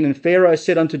 17, and Pharaoh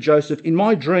said unto Joseph, in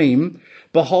my dream,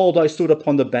 behold, I stood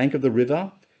upon the bank of the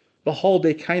river. Behold,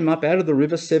 there came up out of the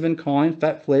river 7 kine,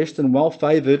 fat-fleshed and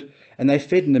well-favoured, and they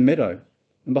fed in the meadow.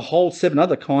 And behold, 7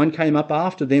 other kine came up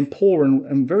after them, poor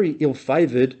and very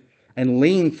ill-favoured and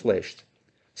lean-fleshed,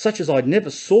 such as I never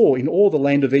saw in all the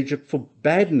land of Egypt for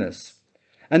badness.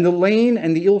 And the lean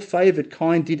and the ill-favoured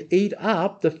kine did eat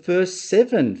up the first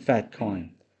 7 fat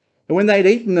kine. And when they had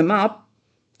eaten them up,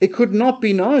 it could not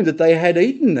be known that they had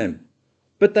eaten them.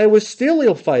 But they were still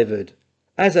ill-favoured,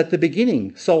 as at the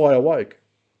beginning. So I awoke.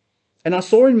 And I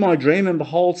saw in my dream, and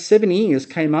behold, 7 ears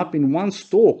came up in one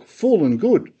stalk, full and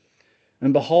good.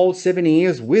 And behold, 7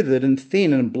 ears withered and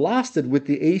thin, and blasted with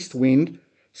the east wind,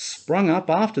 sprung up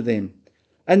after them.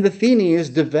 And the thin ears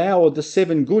devoured the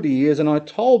 7 good ears, and I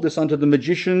told this unto the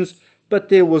magicians, but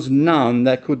there was none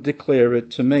that could declare it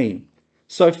to me.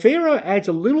 So Pharaoh adds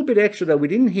a little bit extra that we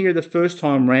didn't hear the first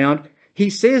time round. He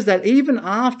says that even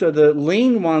after the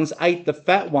lean ones ate the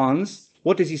fat ones,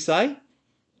 what does he say?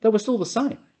 They were still the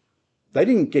same. They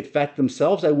didn't get fat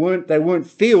themselves. They weren't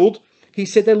filled. He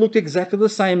said they looked exactly the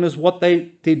same as what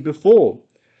they did before.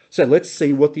 So let's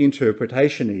see what the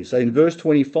interpretation is. So in verse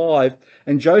 25,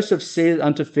 and Joseph said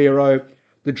unto Pharaoh,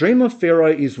 the dream of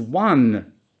Pharaoh is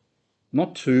one,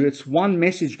 not two. It's one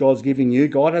message God's giving you.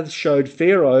 God hath showed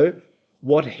Pharaoh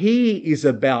what he is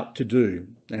about to do.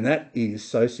 And that is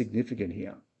so significant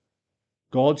here.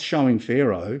 God's showing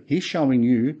Pharaoh, he's showing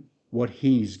you what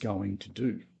he's going to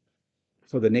do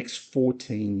for the next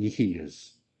 14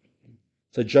 years.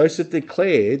 So Joseph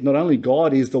declared, not only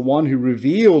God is the one who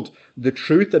revealed the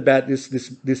truth about this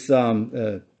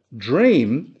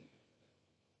dream,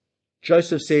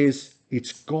 Joseph says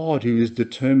it's God who is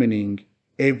determining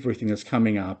everything that's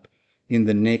coming up in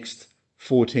the next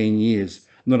 14 years.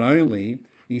 Not only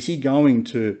is he going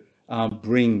to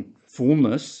bring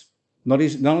fullness, not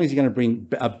only is he going to bring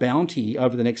a bounty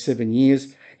over the next 7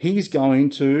 years, he's going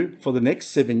to, for the next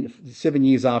seven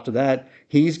years after that,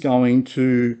 he's going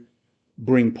to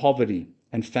bring poverty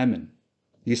and famine.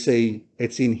 You see,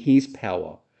 it's in his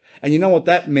power. And you know what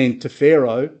that meant to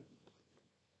Pharaoh?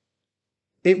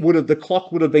 The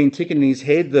clock would have been ticking in his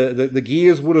head, the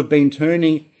gears would have been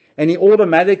turning, and he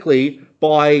automatically,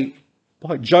 by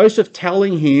Joseph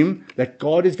telling him that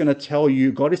God is telling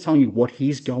you what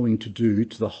he's going to do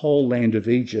to the whole land of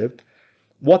Egypt,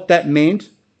 what that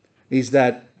meant is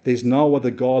that there's no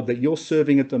other God that you're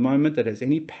serving at the moment that has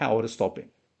any power to stop him.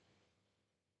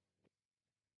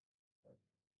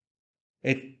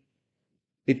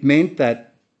 It meant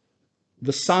that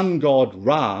the sun god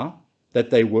Ra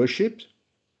that they worshipped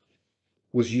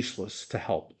was useless to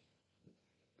help.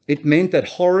 It meant that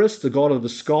Horus, the god of the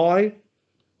sky,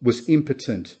 was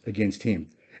impotent against him.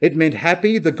 It meant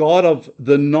Hapi, the god of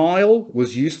the Nile,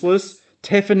 was useless.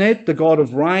 Tephanet, the god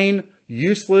of rain,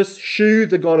 useless. Shu,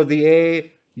 the god of the air,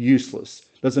 useless.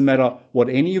 Doesn't matter what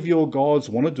any of your gods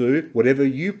want to do, whatever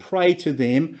you pray to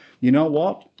them, you know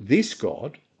what? This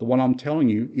God, the one I'm telling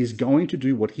you, is going to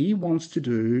do what he wants to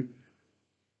do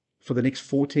for the next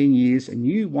 14 years, and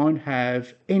you won't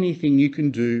have anything you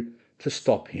can do to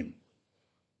stop him.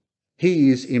 He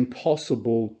is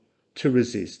impossible to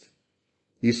resist.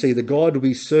 You see, the God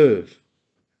we serve,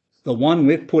 the one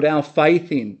we've put our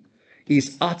faith in,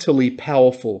 is utterly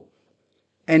powerful.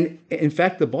 And in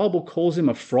fact, the Bible calls him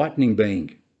a frightening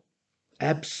being.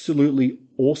 Absolutely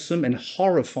awesome and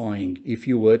horrifying if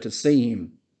you were to see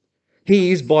him.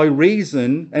 He is, by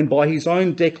reason and by his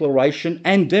own declaration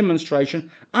and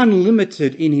demonstration,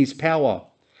 unlimited in his power.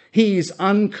 He is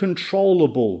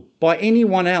uncontrollable by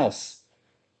anyone else.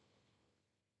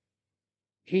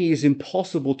 He is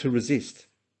impossible to resist.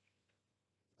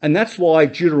 And that's why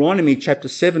Deuteronomy chapter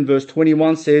 7 verse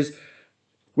 21 says,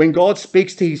 when God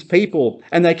speaks to his people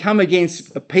and they come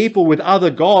against people with other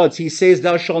gods, he says,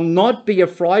 thou shalt not be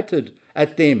affrighted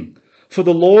at them. For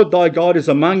the Lord thy God is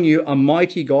among you, a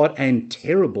mighty God and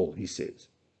terrible, he says.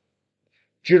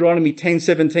 Deuteronomy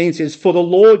 10:17 says, for the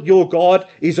Lord your God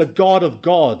is a God of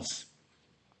gods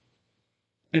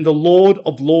and the Lord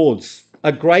of lords,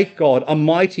 a great God, a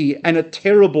mighty and a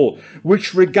terrible,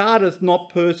 which regardeth not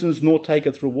persons nor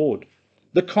taketh reward.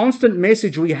 The constant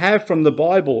message we have from the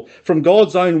Bible, from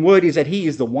God's own word, is that he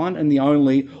is the one and the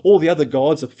only. All the other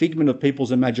gods are figment of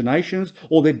people's imaginations,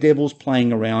 or they're devils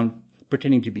playing around,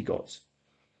 pretending to be gods.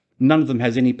 None of them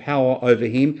has any power over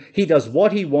him. He does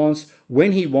what he wants,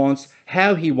 when he wants,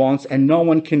 how he wants, and no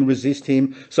one can resist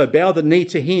him. So bow the knee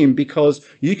to him, because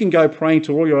you can go praying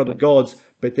to all your other gods,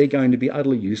 but they're going to be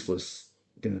utterly useless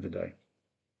at the end of the day.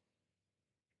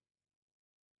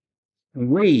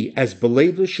 We, as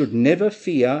believers, should never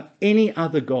fear any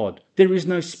other god. There is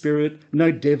no spirit,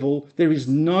 no devil. There is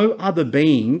no other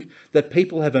being that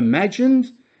people have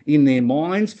imagined in their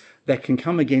minds that can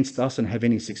come against us and have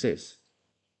any success.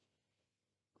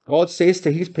 God says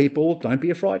to his people, don't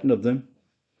be frightened of them,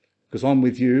 because I'm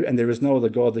with you and there is no other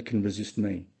God that can resist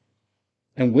me.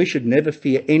 And we should never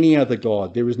fear any other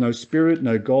god. There is no spirit,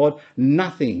 no God,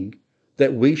 nothing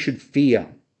that we should fear.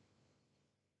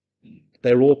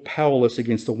 They're all powerless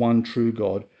against the one true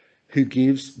God who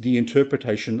gives the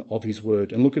interpretation of his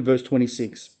word. And look at verse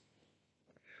 26.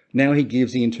 Now he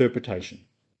gives the interpretation.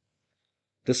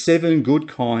 The 7 good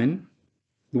kine,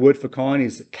 the word for kine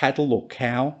is cattle or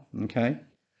cow, okay?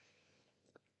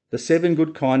 The 7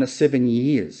 good kine are 7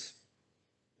 years.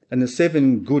 And the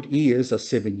 7 good ears are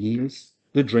 7 years.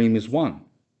 The dream is 1.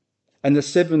 And the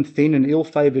 7 thin and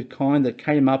ill-favoured kine that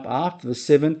came up after the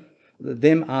 7,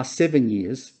 them are 7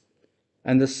 years.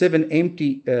 And the 7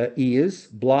 empty ears,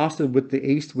 blasted with the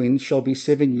east wind, shall be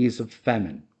 7 years of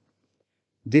famine.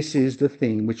 This is the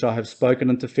thing which I have spoken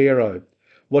unto Pharaoh.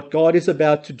 What God is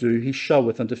about to do, he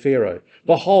showeth unto Pharaoh.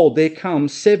 Behold, there come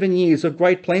 7 years of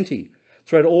great plenty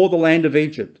throughout all the land of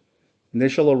Egypt. And there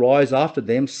shall arise after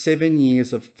them 7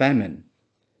 years of famine.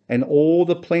 and all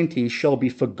the plenty shall be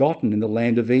forgotten in the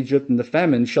land of Egypt, and the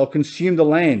famine shall consume the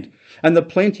land, and the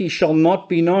plenty shall not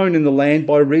be known in the land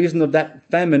by reason of that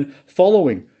famine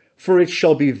following, for it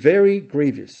shall be very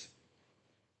grievous.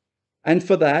 And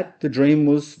for that the dream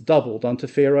was doubled unto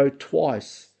Pharaoh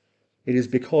twice. It is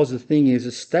because the thing is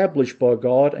established by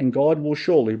God, and God will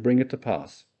surely bring it to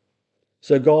pass.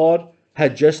 So God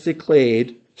had just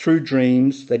declared through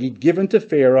dreams that he'd given to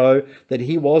Pharaoh that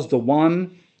he was the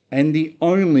one and the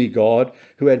only God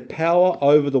who had power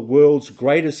over the world's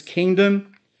greatest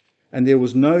kingdom, and there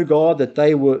was no God that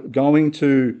they were going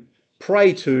to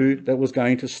pray to that was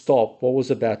going to stop what was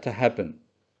about to happen.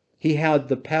 He had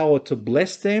the power to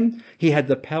bless them. He had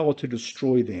the power to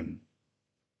destroy them.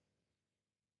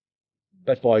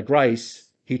 But by grace,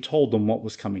 he told them what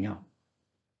was coming up.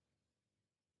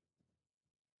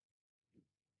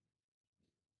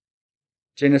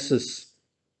 Genesis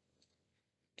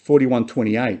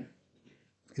 41:28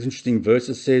 is an interesting verse.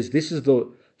 It says, "This is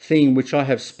the thing which I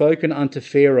have spoken unto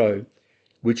Pharaoh,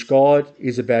 which God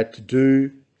is about to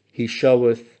do, he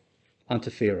showeth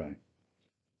unto Pharaoh."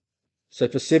 So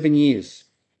for 7 years,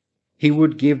 he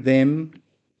would give them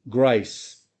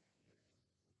grace.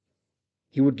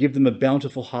 He would give them a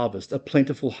bountiful harvest, a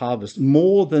plentiful harvest,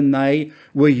 more than they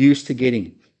were used to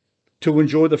getting, to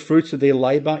enjoy the fruits of their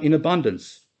labour in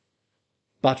abundance.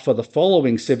 But for the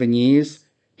following 7 years,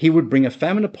 he would bring a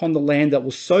famine upon the land that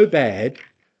was so bad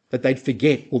that they'd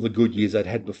forget all the good years they'd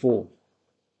had before.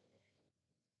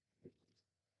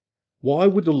 Why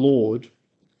would the Lord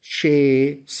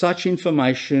share such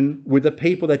information with a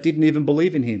people that didn't even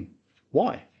believe in him?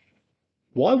 Why?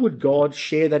 Why would God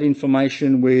share that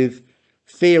information with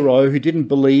Pharaoh, who didn't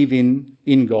believe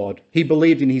in God? He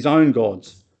believed in his own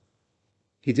gods.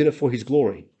 He did it for his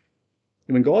glory.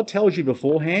 And when God tells you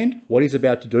beforehand what he's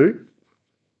about to do,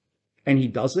 and he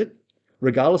does it,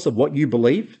 regardless of what you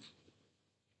believe,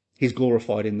 he's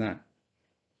glorified in that.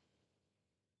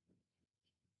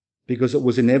 Because it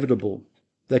was inevitable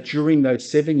that during those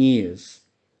 7 years,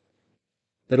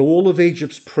 that all of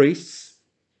Egypt's priests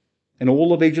and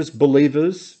all of Egypt's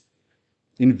believers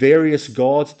in various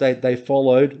gods that they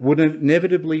followed would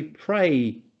inevitably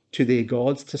pray to their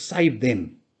gods to save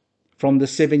them from the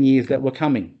 7 years that were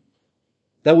coming.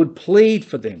 They would plead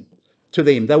for them, to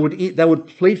them. They would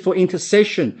plead for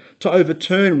intercession to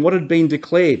overturn what had been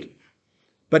declared.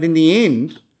 But in the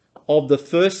end of the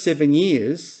first 7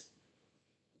 years,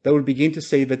 they would begin to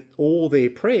see that all their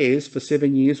prayers for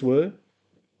 7 years were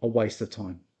a waste of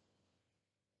time.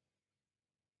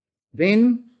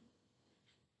 Then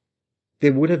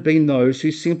there would have been those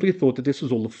who simply thought that this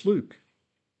was all a fluke.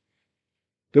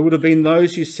 There would have been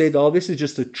those who said, "Oh, this is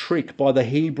just a trick by the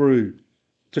Hebrew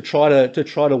to try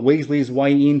to weasel his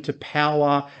way into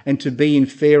power and to be in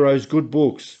Pharaoh's good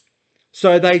books."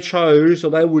 So they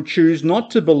would choose not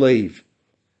to believe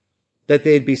that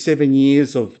there'd be 7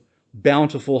 years of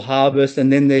bountiful harvest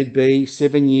and then there'd be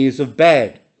 7 years of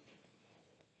bad.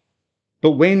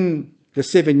 But when the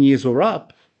 7 years were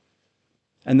up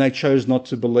and they chose not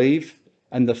to believe,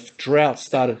 and the drought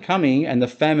started coming and the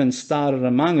famine started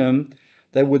among them,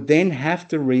 they would then have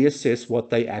to reassess what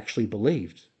they actually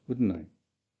believed, wouldn't they?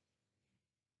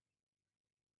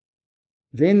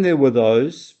 Then there were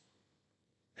those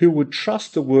who would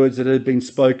trust the words that had been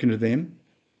spoken to them,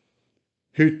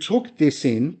 who took this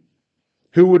in,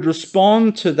 who would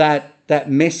respond to that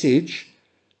message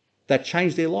that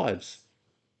changed their lives.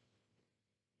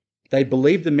 They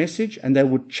believed the message and they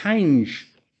would change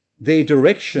their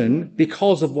direction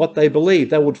because of what they believed.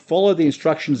 They would follow the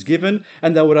instructions given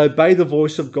and they would obey the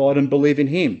voice of God and believe in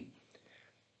him.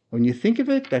 When you think of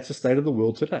it, that's the state of the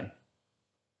world today.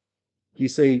 You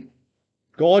see,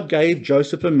 God gave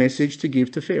Joseph a message to give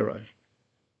to Pharaoh.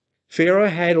 Pharaoh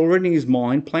had already in his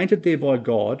mind, planted there by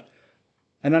God,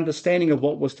 an understanding of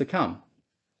what was to come.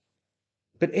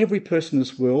 But every person in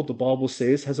this world, the Bible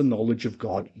says, has a knowledge of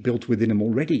God built within him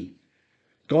already.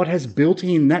 God has built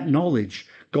in that knowledge.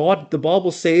 The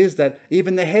Bible says that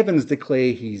even the heavens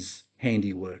declare his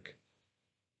handiwork.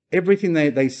 Everything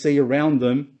they see around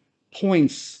them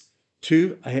points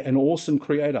to an awesome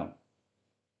creator.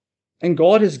 And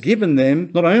God has given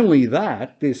them not only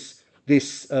that, this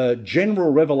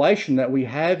general revelation that we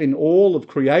have in all of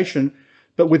creation,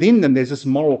 but within them there's this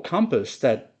moral compass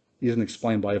that isn't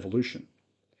explained by evolution.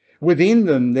 Within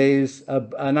them there's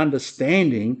an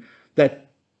understanding that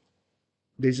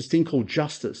there's this thing called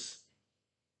justice,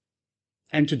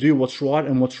 and to do what's right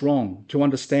and what's wrong, to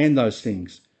understand those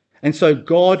things. And so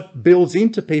God builds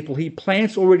into people, he's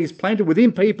planted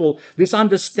within people this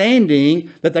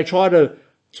understanding that they try to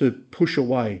push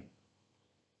away.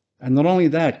 And not only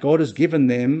that, God has given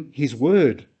them his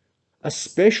word, a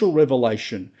special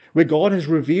revelation where God has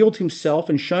revealed himself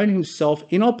and shown himself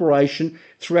in operation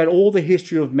throughout all the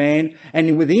history of man.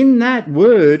 And within that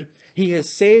word, he has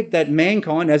said that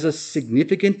mankind has a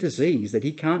significant disease that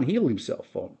he can't heal himself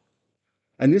from.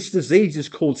 And this disease is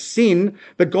called sin.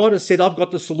 But God has said, I've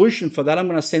got the solution for that. I'm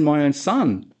going to send my own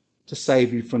son to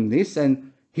save you from this.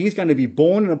 And he's going to be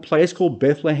born in a place called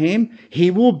Bethlehem. He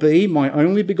will be my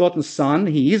only begotten son.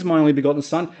 He is my only begotten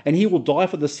son. And he will die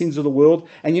for the sins of the world.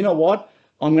 And you know what?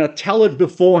 I'm going to tell it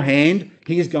beforehand.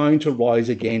 He is going to rise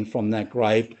again from that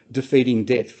grave, defeating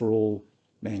death for all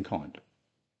mankind.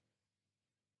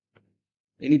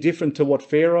 Any different to what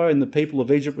Pharaoh and the people of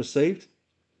Egypt received?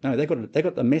 No, they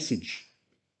got the message.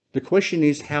 The question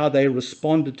is how they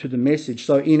responded to the message.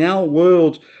 So in our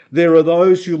world, there are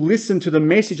those who listen to the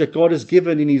message that God has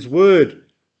given in his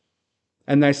word.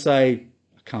 And they say,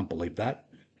 I can't believe that.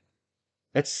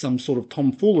 That's some sort of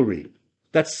tomfoolery.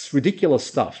 That's ridiculous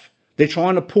stuff. They're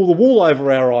trying to pull the wool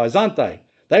over our eyes, aren't they?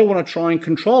 They want to try and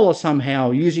control us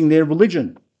somehow using their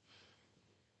religion.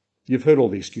 You've heard all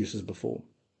the excuses before.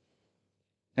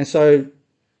 And so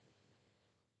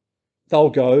they'll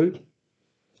go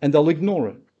and they'll ignore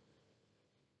it.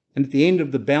 And at the end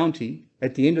of the bounty,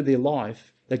 at the end of their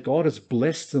life, that God has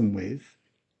blessed them with,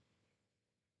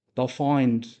 they'll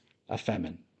find a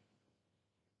famine.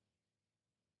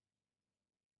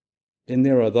 Then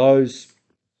there are those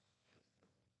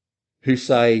who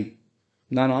say,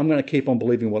 no, I'm going to keep on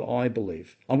believing what I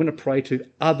believe. I'm going to pray to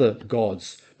other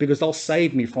gods because they'll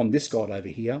save me from this God over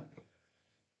here.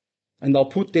 And they'll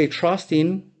put their trust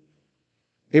in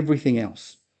everything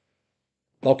else.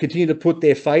 They'll continue to put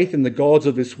their faith in the gods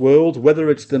of this world, whether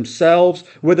it's themselves,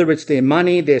 whether it's their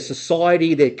money, their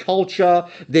society, their culture,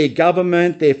 their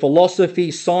government, their philosophy,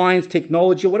 science,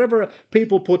 technology, whatever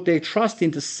people put their trust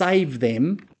in to save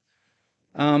them.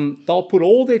 They'll put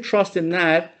all their trust in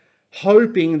that,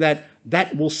 hoping that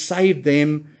that will save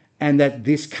them and that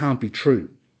this can't be true.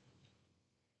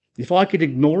 If I could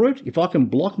ignore it, if I can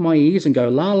block my ears and go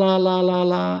la, la, la, la,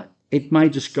 la, it may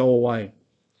just go away.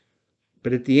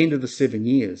 But at the end of the 7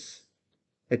 years,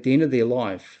 at the end of their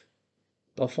life,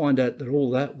 they'll find out that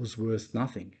all that was worth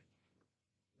nothing.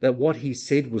 That what he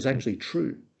said was actually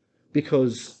true.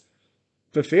 Because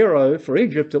for Pharaoh, for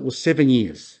Egypt, it was 7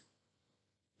 years.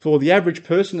 For the average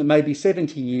person, it may be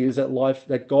 70 years, that life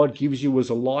that God gives you as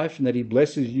a life and that he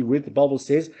blesses you with. The Bible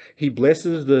says he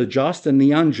blesses the just and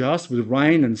the unjust with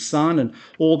rain and sun and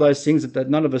all those things that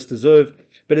none of us deserve.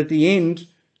 But at the end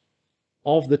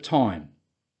of the time,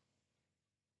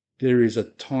 there is a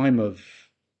time of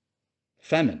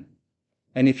famine.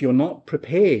 And if you're not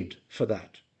prepared for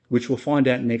that, which we'll find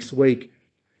out next week,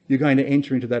 you're going to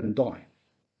enter into that and die.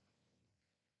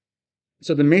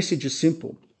 So the message is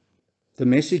simple. The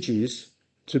message is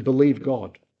to believe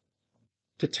God,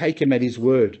 to take him at his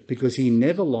word, because he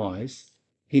never lies,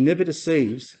 he never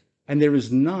deceives, and there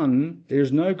is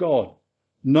no God,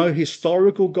 no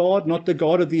historical God, not the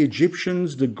God of the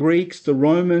Egyptians, the Greeks, the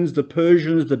Romans, the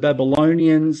Persians, the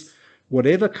Babylonians,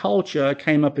 whatever culture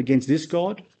came up against this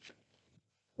God,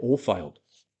 all failed.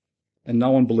 And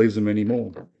no one believes them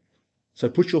anymore. So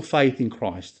put your faith in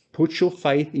Christ. Put your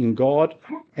faith in God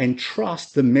and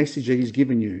trust the message that he's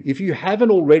given you. If you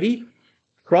haven't already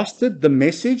trusted the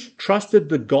message, trusted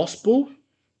the gospel,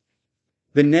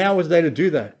 then now is the day to do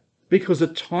that, because the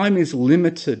time is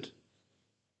limited.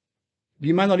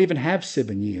 You may not even have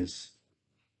 7 years.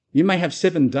 You may have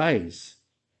 7 days.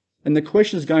 And the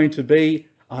question is going to be,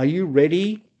 are you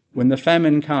ready when the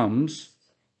famine comes,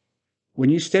 when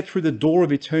you step through the door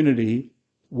of eternity,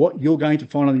 what you're going to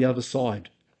find on the other side?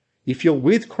 If you're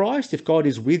with Christ, if God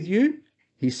is with you,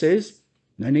 he says,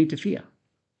 no need to fear.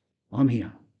 I'm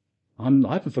here. I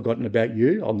haven't forgotten about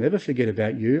you. I'll never forget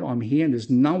about you. I'm here, and there's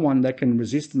no one that can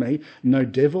resist me. No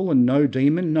devil and no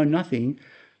demon, no nothing.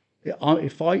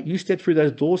 You step through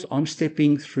those doors, I'm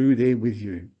stepping through there with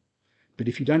you. But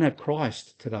if you don't have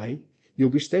Christ today, you'll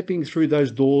be stepping through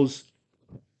those doors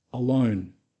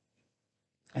alone.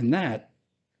 And that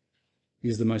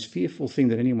is the most fearful thing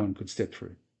that anyone could step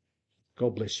through.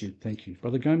 God bless you. Thank you.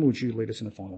 Brother Gomer, would you lead us in a final?